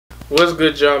What's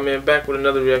good, y'all, man? Back with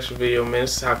another reaction video, man.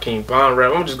 This is Hakeem Bond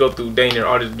Rap. I'm gonna just go through dang near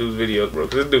all this dude's videos, bro,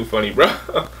 because this dude funny, bro.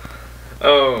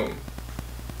 So I'm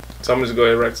gonna just go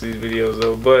ahead and react to these videos,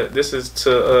 though. But this is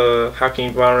to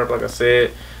Hakeem Bond Rap, like I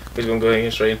said. We're gonna go ahead and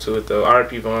get straight into it, though.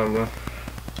 R.I.P. Bond, bro.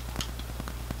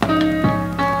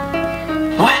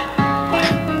 What?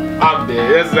 I'm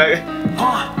dead. That's like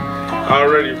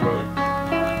already, bro.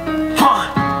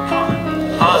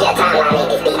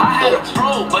 I had a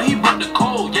bro, but he broke the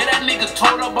code. Yeah, that nigga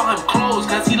tore up on him clothes,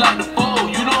 cause he like the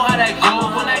fold. You know how that goes.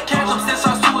 When I catch him, since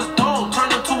I threw his dome,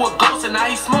 turned into a ghost, and now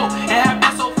he smoke. It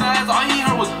happened so fast, all he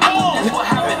heard was boom. That's what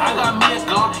happened. I got me a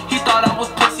gun. He thought I was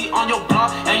pussy on your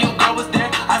block, and your girl was there.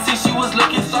 I see she was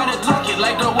looking, started looking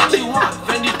like, girl, what you want?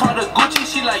 Fendi, Prada, Gucci.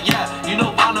 She like, yeah, you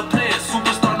know, Vanna player,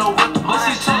 superstar, no rhythm. But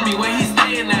she told me where he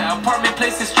staying at, apartment,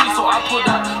 place, and street. So I pulled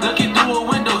up, looking through a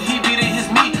window. He beating his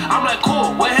meat. I'm like,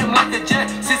 cool, wear him like a jet,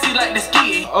 since he like the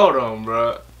ski. Hold on,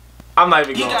 bro. I'm not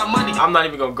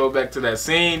even gonna go back to that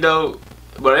scene though.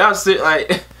 But y'all sit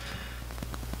like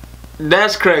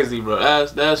that's crazy, bro.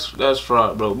 That's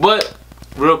fraud, bro. But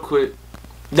real quick,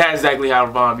 that's exactly how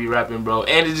Von be rapping, bro.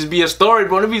 And it just be a story,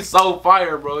 bro. It'd be so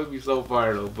fire, bro. It'd be so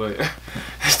fire though. But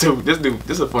this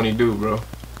is a funny dude, bro.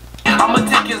 I'ma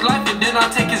take his life and then I'll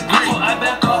take his grip. So I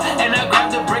back up and I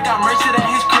grab the brick. I'm racing at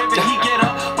his crib and he get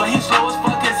up, but he slow as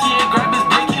fuck cause he ain't grab his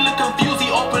blick. He look confused. He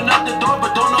open up the door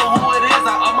but don't know who it is.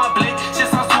 I up my blick, shit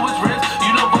sounds to his ribs.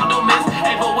 You know Von don't miss.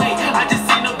 Hey, but wait, I just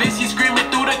seen a bitch. She screaming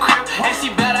through the crib and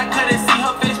she bad. I couldn't see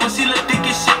her face but she look thick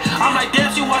as shit. I'm like, damn,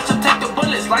 she watched him take the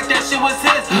bullets like that shit was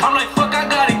his. I'm like, fuck, I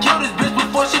gotta kill this bitch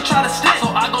before she try to stick.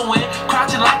 So I go in,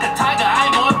 crouching like a tiger.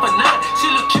 I ain't going for none. She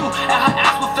look cute and her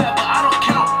ass was fat, but I don't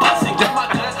count. Busting with my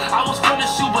gun, I was finna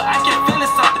shoot, but I can't feel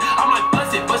it something. I'm like,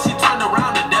 bust it, but she turned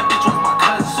around and that bitch was my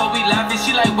cousin. So we laughing,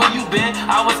 she like, where you been?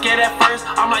 I was scared at first.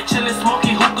 I'm like, chillin',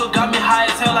 smoking hookah, got me high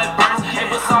as hell like burns. Hey,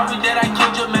 but sorry that I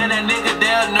killed your man, that nigga, they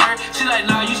a nerd. She like,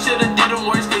 nah, you shoulda did him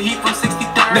worse, cause he from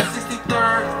 63rd.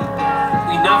 63rd,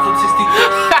 we not from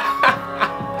 63rd.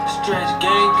 Stretch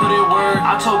gang, put in word.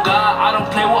 I told God I don't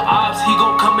play with ops, he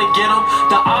gon' come and get him.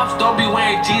 The ops don't be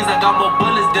wearing jeans, I got more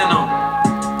bullets than them.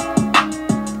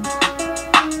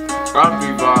 R.I.P.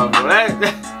 Bond, bro.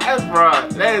 That's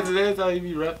fraud. That's how he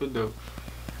be rapping though.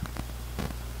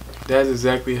 That's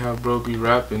exactly how bro be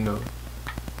rapping though.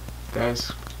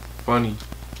 That's funny.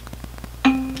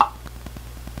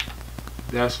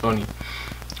 That's funny.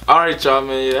 Alright, y'all,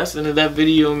 man. Yeah, that's the end of that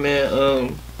video,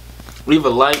 man. Leave a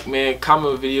like, man.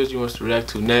 Comment what videos you want us to react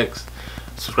to next.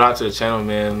 Subscribe to the channel,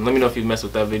 man. Let me know if you messed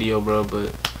with that video, bro.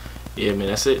 But yeah, man,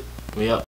 that's it. We out.